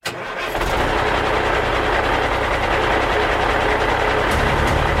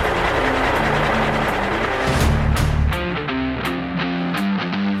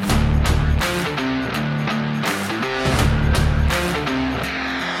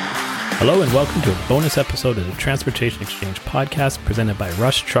Hello and welcome to a bonus episode of the Transportation Exchange podcast presented by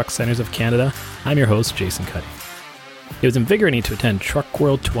Rush Truck Centers of Canada. I'm your host, Jason Cuddy. It was invigorating to attend Truck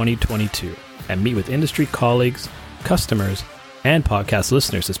World 2022 and meet with industry colleagues, customers, and podcast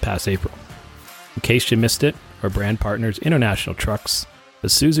listeners this past April. In case you missed it, our brand partners International Trucks,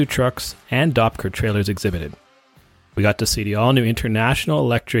 Isuzu Trucks, and Doppker Trailers exhibited. We got to see the all-new International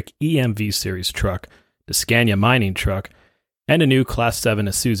Electric EMV Series truck, the Scania mining truck, and a new Class 7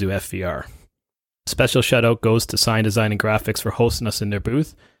 Isuzu FVR. Special shout out goes to Sign Design and Graphics for hosting us in their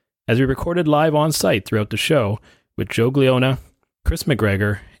booth, as we recorded live on site throughout the show with Joe Gliona, Chris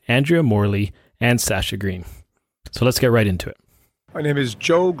McGregor, Andrea Morley, and Sasha Green. So let's get right into it. My name is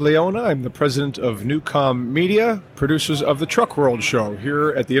Joe Gliona. I'm the president of Newcom Media, producers of the Truck World Show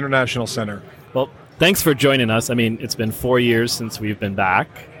here at the International Center. Well, thanks for joining us. I mean, it's been 4 years since we've been back.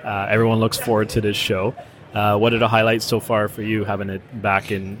 Everyone looks forward to this show. What are the highlights so far for you having it back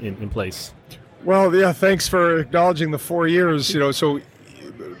in place? Well, yeah, thanks for acknowledging the 4 years. Not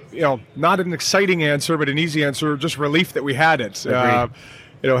an exciting answer, but an easy answer. Just relief that we had it.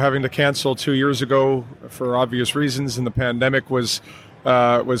 Having to cancel 2 years ago for obvious reasons, and the pandemic was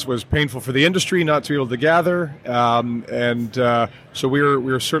painful for the industry not to be able to gather, so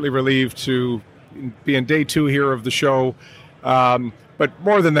we're certainly relieved to be in day two here of the show. But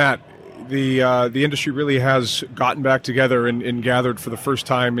more than that, the industry really has gotten back together and gathered for the first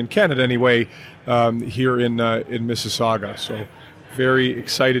time in Canada anyway, here in Mississauga. So very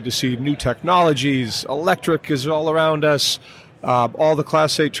excited to see new technologies. Electric is all around us. All the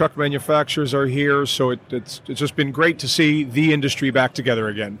Class 8 truck manufacturers are here, so it's just been great to see the industry back together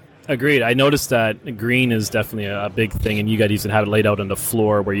again. Agreed. I noticed that green is definitely a big thing, and you guys even have it laid out on the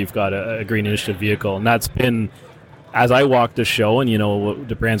floor where you've got a green initiative vehicle, and that's been, as I walk the show, and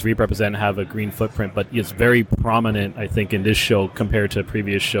the brands we represent have a green footprint, but it's very prominent, I think, in this show compared to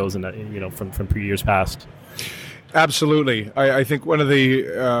previous shows and from years past. Absolutely. I think one of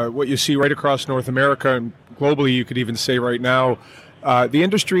the what you see right across North America and globally, you could even say right now, the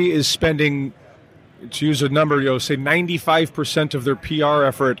industry is spending, to use a number, say 95% of their PR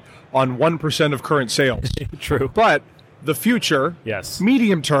effort on 1% of current sales. True. But the future, yes,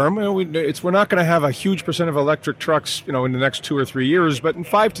 medium term, we're not going to have a huge percent of electric trucks, in the next 2 or 3 years, but in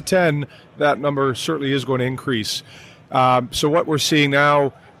 5 to 10, that number certainly is going to increase. So what we're seeing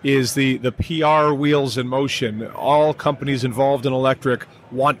now is the PR wheels in motion. All companies involved in electric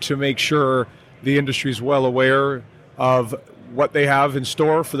want to make sure the industry is well aware of what they have in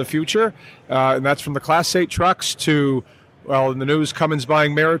store for the future, and that's from the Class 8 trucks to, in the news, Cummins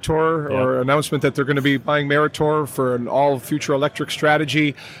buying Meritor, or announcement that they're going to be buying Meritor for an all-future electric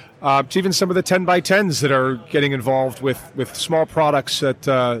strategy, to even some of the 10x10s that are getting involved with small products that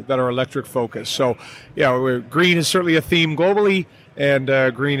are electric-focused. So, green is certainly a theme globally,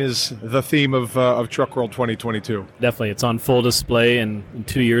 and green is the theme of Truck World 2022. Definitely. It's on full display, and in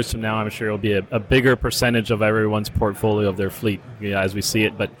 2 years from now, I'm sure it'll be a bigger percentage of everyone's portfolio of their fleet as we see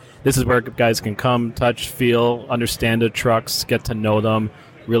it. But this is where guys can come, touch, feel, understand the trucks, get to know them,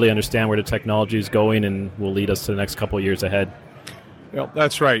 really understand where the technology is going, and will lead us to the next couple of years ahead.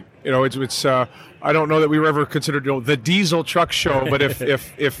 That's right. It's I don't know that we were ever considered the diesel truck show, but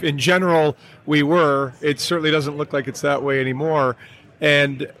if in general we were, it certainly doesn't look like it's that way anymore.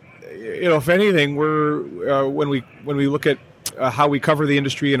 And if anything, we're when we look at how we cover the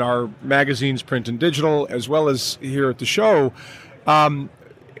industry in our magazines, print and digital, as well as here at the show,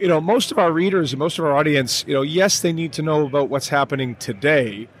 most of our readers and most of our audience, yes, they need to know about what's happening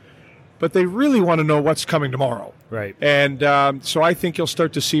today, but they really want to know what's coming tomorrow. Right. And so I think you'll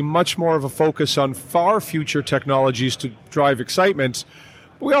start to see much more of a focus on far future technologies to drive excitement.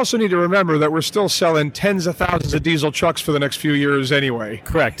 But we also need to remember that we're still selling tens of thousands of diesel trucks for the next few years anyway.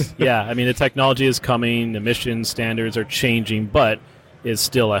 Correct. Yeah. I mean, the technology is coming, emission standards are changing, but it's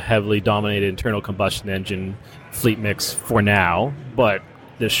still a heavily dominated internal combustion engine fleet mix for now. But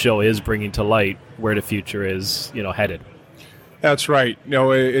this show is bringing to light where the future is, headed. That's right.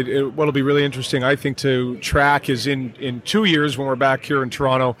 What'll be really interesting, I think, to track is in 2 years when we're back here in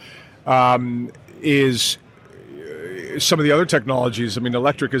Toronto, is some of the other technologies. I mean,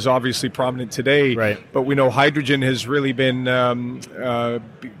 electric is obviously prominent today, right, but we know hydrogen has really been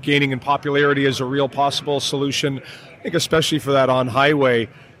gaining in popularity as a real possible solution. I think especially for that on highway.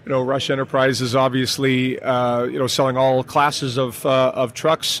 Rush Enterprise is obviously selling all classes of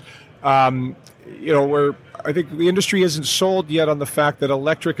trucks. Where I think the industry isn't sold yet on the fact that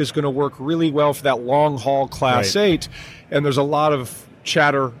electric is going to work really well for that long-haul Class 8, and there's a lot of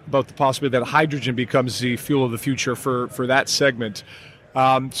chatter about the possibility that hydrogen becomes the fuel of the future for that segment.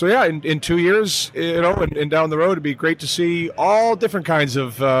 So yeah, in 2 years, and down the road, it'd be great to see all different kinds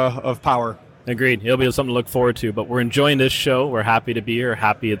of power. Agreed. It'll be something to look forward to, but we're enjoying this show. We're happy to be here,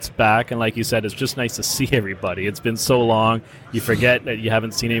 happy it's back, and like you said, it's just nice to see everybody. It's been so long. You forget that you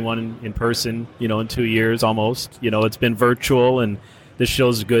haven't seen anyone in person, in 2 years almost. It's been virtual, and this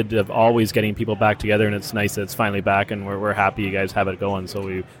show's good of always getting people back together, and it's nice that it's finally back, and we're happy you guys have it going. So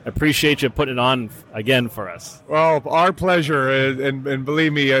we appreciate you putting it on again for us. Well, our pleasure, and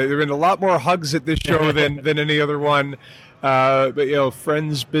believe me, there have been a lot more hugs at this show than any other one. But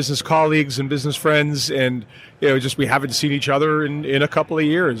friends, business colleagues, and business friends, and just we haven't seen each other in a couple of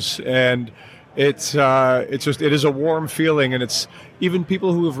years, and it is a warm feeling, and it's even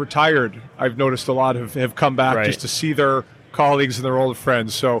people who have retired. I've noticed a lot have come back just to see their colleagues and their old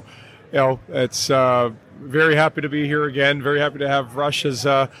friends. So, it's very happy to be here again. Very happy to have Rush as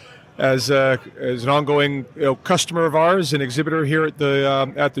an ongoing customer of ours and exhibitor here at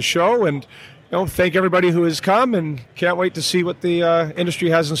the show, and thank everybody who has come, and can't wait to see what the industry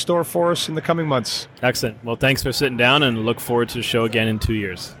has in store for us in the coming months. Excellent. Well, thanks for sitting down, and look forward to the show again in 2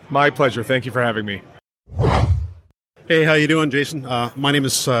 years. My pleasure. Thank you for having me. Hey, how you doing, Jason? My name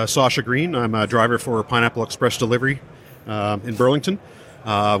is Sasha Green. I'm a driver for Pineapple Express Delivery in Burlington.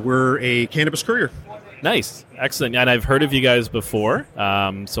 We're a cannabis courier. Nice. Excellent. And I've heard of you guys before,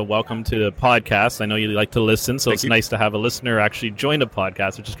 so welcome to the podcast. I know you like to listen, so it's nice to have a listener actually join a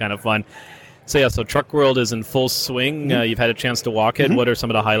podcast, which is kind of fun. So Truck World is in full swing. Mm-hmm. You've had a chance to walk it. Mm-hmm. What are some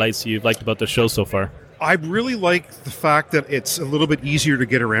of the highlights you've liked about the show so far? I really like the fact that it's a little bit easier to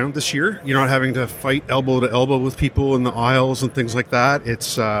get around this year. You're not having to fight elbow to elbow with people in the aisles and things like that.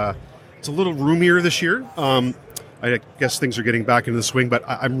 It's a little roomier this year. I guess things are getting back into the swing, but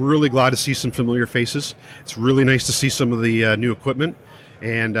I'm really glad to see some familiar faces. It's really nice to see some of the new equipment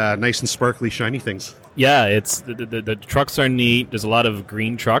and nice and sparkly, shiny things. Yeah, it's the trucks are neat. There's a lot of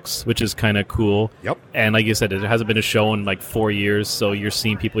green trucks, which is kind of cool. Yep. And like you said, there hasn't been a show in like 4 years, so you're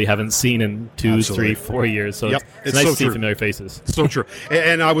seeing people you haven't seen in 2, Absolutely. 3, 4 years. So it's nice so to see true. familiar faces. So true.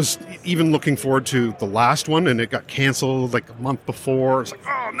 And I was even looking forward to the last one, and it got canceled like a month before. It's like,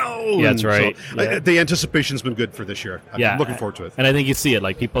 oh no! Yeah, that's right. So, the anticipation's been good for this year. I'm looking forward to it. And I think you see it.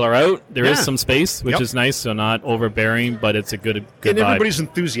 Like people are out. There is some space, which is nice. So not overbearing, but it's a good and vibe. Everybody's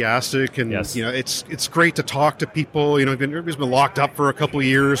enthusiastic, and it's great to talk to people. Everybody's been locked up for a couple of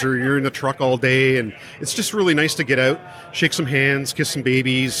years, or you're in the truck all day, and it's just really nice to get out, shake some hands, kiss some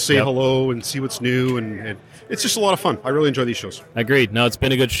babies, say hello, and see what's new, and it's just a lot of fun. I really enjoy these shows. Agreed. No, it's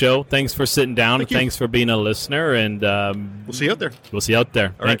been a good show. Thanks for sitting down. Thank you. Thanks for being a listener, and we'll see you out there. We'll see you out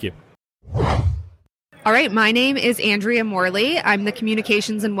there. Thank you. All right, my name is Andrea Morley. I'm the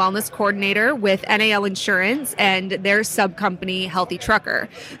Communications and Wellness Coordinator with NAL Insurance and their sub-company, Healthy Trucker.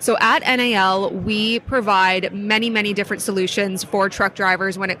 So at NAL, we provide many, many different solutions for truck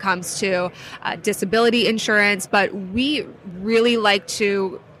drivers when it comes to disability insurance, but we really like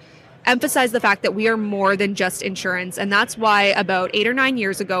to emphasize the fact that we are more than just insurance. And that's why about 8 or 9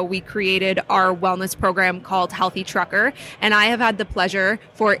 years ago, we created our wellness program called Healthy Trucker. And I have had the pleasure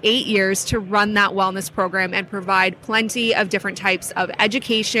for 8 years to run that wellness program and provide plenty of different types of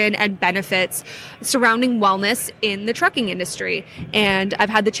education and benefits surrounding wellness in the trucking industry. And I've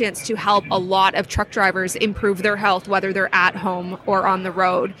had the chance to help a lot of truck drivers improve their health, whether they're at home or on the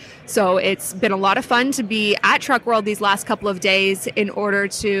road. So it's been a lot of fun to be at Truck World these last couple of days in order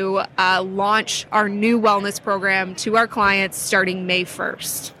to launch our new wellness program to our clients starting May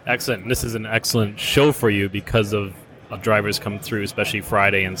 1st. Excellent. This is an excellent show for you because of drivers come through, especially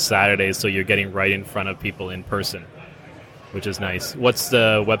Friday and Saturday, so you're getting right in front of people in person, which is nice. What's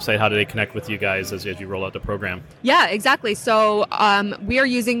the website? How do they connect with you guys as you roll out the program? Yeah, exactly. So we are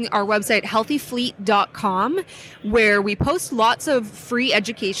using our website, healthyfleet.com, where we post lots of free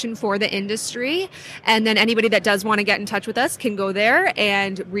education for the industry. And then anybody that does want to get in touch with us can go there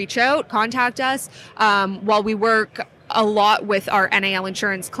and reach out, contact us. While we work a lot with our NAL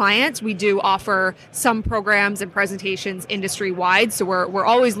insurance clients, we do offer some programs and presentations industry-wide. So we're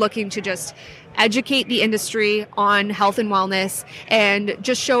always looking to just educate the industry on health and wellness and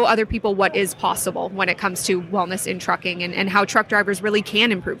just show other people what is possible when it comes to wellness in trucking and how truck drivers really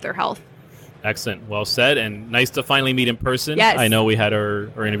can improve their health. Excellent. Well said, and nice to finally meet in person. Yes. I know we had our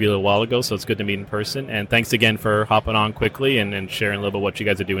interview a little while ago, so it's good to meet in person. And thanks again for hopping on quickly and sharing a little bit what you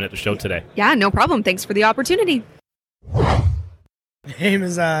guys are doing at the show today. Yeah, no problem. Thanks for the opportunity. My name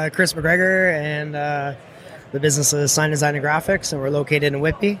is Chris McGregor, and the business is Sign Design and Graphics, and we're located in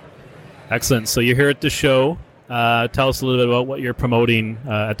Whitby. Excellent. So you're here at the show. Tell us a little bit about what you're promoting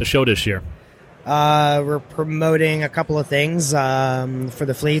at the show this year. We're Promoting a couple of things for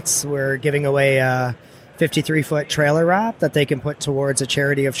the fleets. We're giving away 53-foot trailer wrap that they can put towards a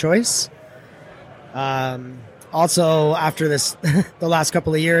charity of choice. Also, after this, the last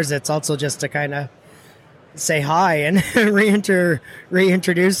couple of years, it's also just to kind of say hi and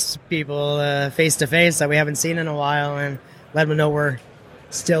reintroduce people face to face that we haven't seen in a while, and let them know we're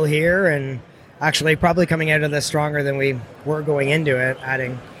still here, and actually probably coming out of this stronger than we were going into it,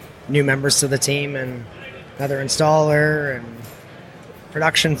 adding new members to the team and another installer and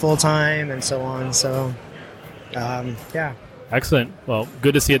production full-time and so on. So yeah. Excellent. Well,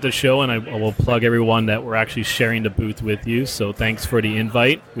 good to see you at the show, and I will plug everyone that we're actually sharing the booth with you. So thanks for the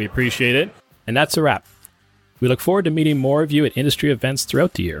invite. We appreciate it. And that's a wrap. We look forward to meeting more of you at industry events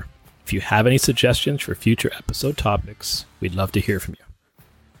throughout the year. If you have any suggestions for future episode topics, we'd love to hear from you.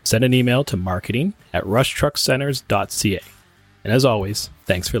 Send an email to marketing@rushtruckcenters.ca. And as always,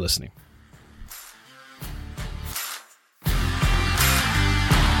 thanks for listening.